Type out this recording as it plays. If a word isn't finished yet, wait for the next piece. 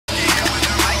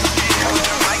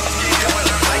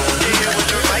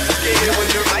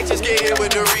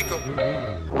with the Rico.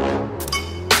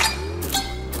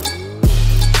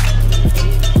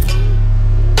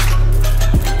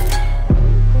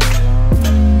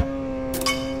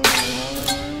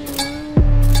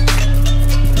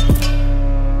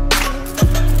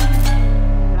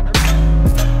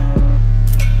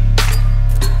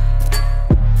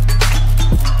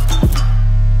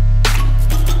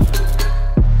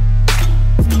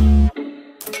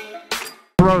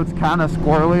 Road's kind of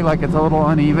squirrely, like it's a little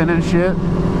uneven and shit.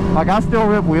 Like I still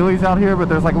rip wheelies out here, but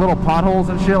there's like little potholes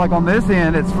and shit. Like on this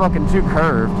end, it's fucking too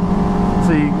curved.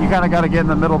 So you kind of got to get in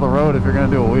the middle of the road if you're going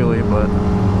to do a wheelie, but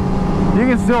you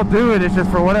can still do it. It's just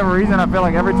for whatever reason, I feel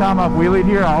like every time I've wheelied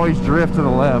here, I always drift to the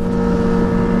left.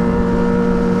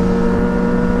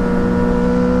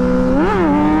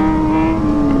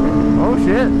 Oh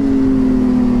shit.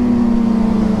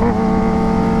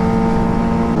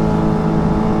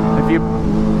 If you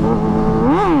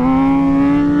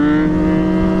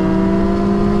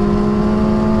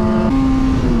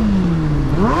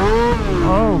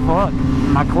oh fuck,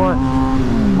 my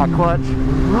clutch.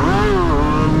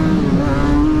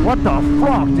 What the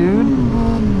fuck, dude?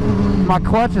 My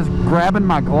clutch is grabbing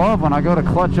my glove when I go to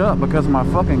clutch up because my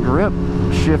fucking grip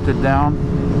shifted down.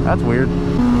 That's weird.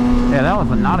 Yeah, that was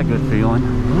not a good feeling.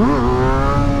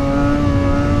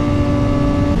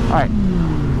 Alright.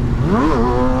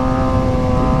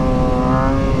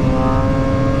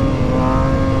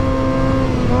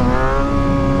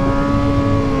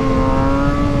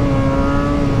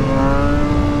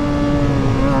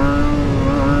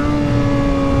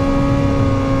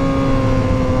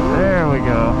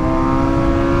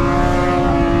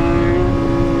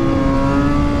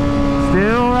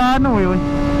 Still riding a wheelie.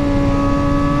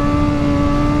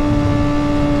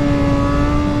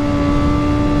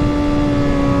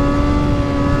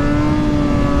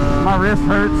 My wrist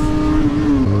hurts.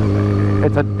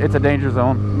 It's a danger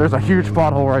zone. There's a huge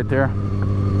pothole right there.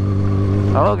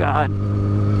 Oh god.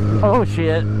 Oh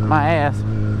shit, my ass.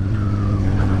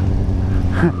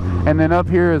 And then up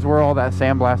here is where all that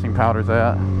sandblasting powder's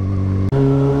at.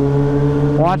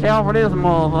 Watch out for this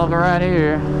motherfucker right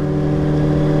here.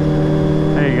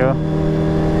 There you go.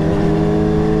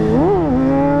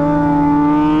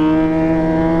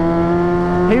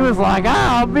 He was like,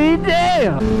 I'll be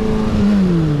damned.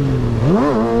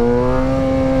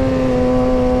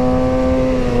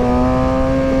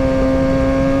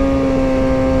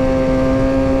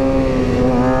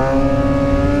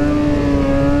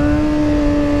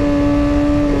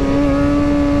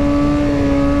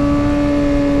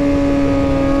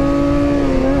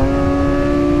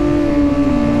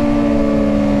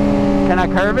 Can I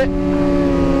curve it?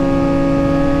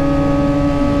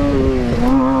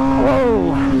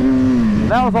 Whoa!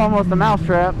 That was almost a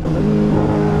mousetrap.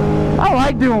 I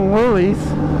like doing wheelies.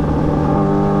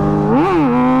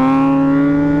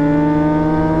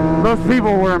 Those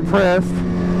people were impressed.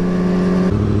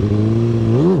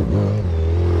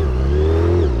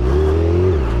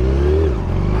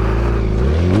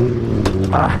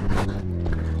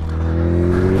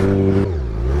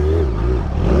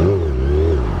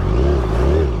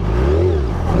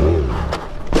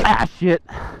 Ah, shit.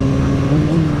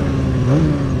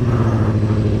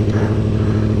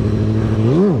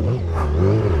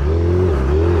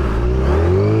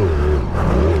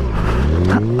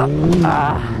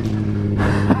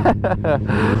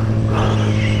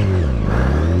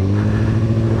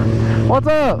 What's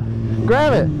up?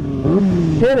 Grab it.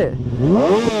 Hit it.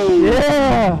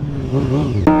 Yeah.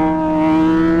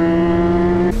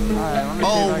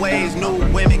 Old ways, new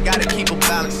women, gotta keep a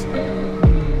balance.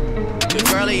 The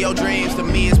girl of your dreams to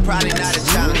me is probably not a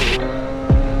challenge.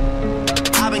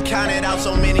 I've been counted out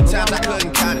so many times I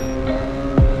couldn't count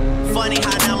it. Funny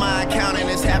how now my accountant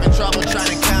is having trouble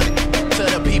trying to count it. To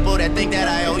the people that think that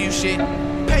I owe you shit,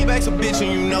 payback's a bitch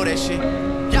and you know that shit.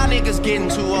 Y'all niggas getting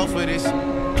too old for this.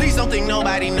 Please don't think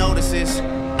nobody notices.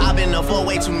 I've been up for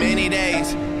way too many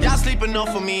days. Y'all sleeping up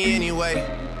for me anyway.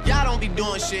 Y'all don't be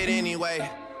doing shit anyway.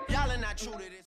 Y'all are not true to this.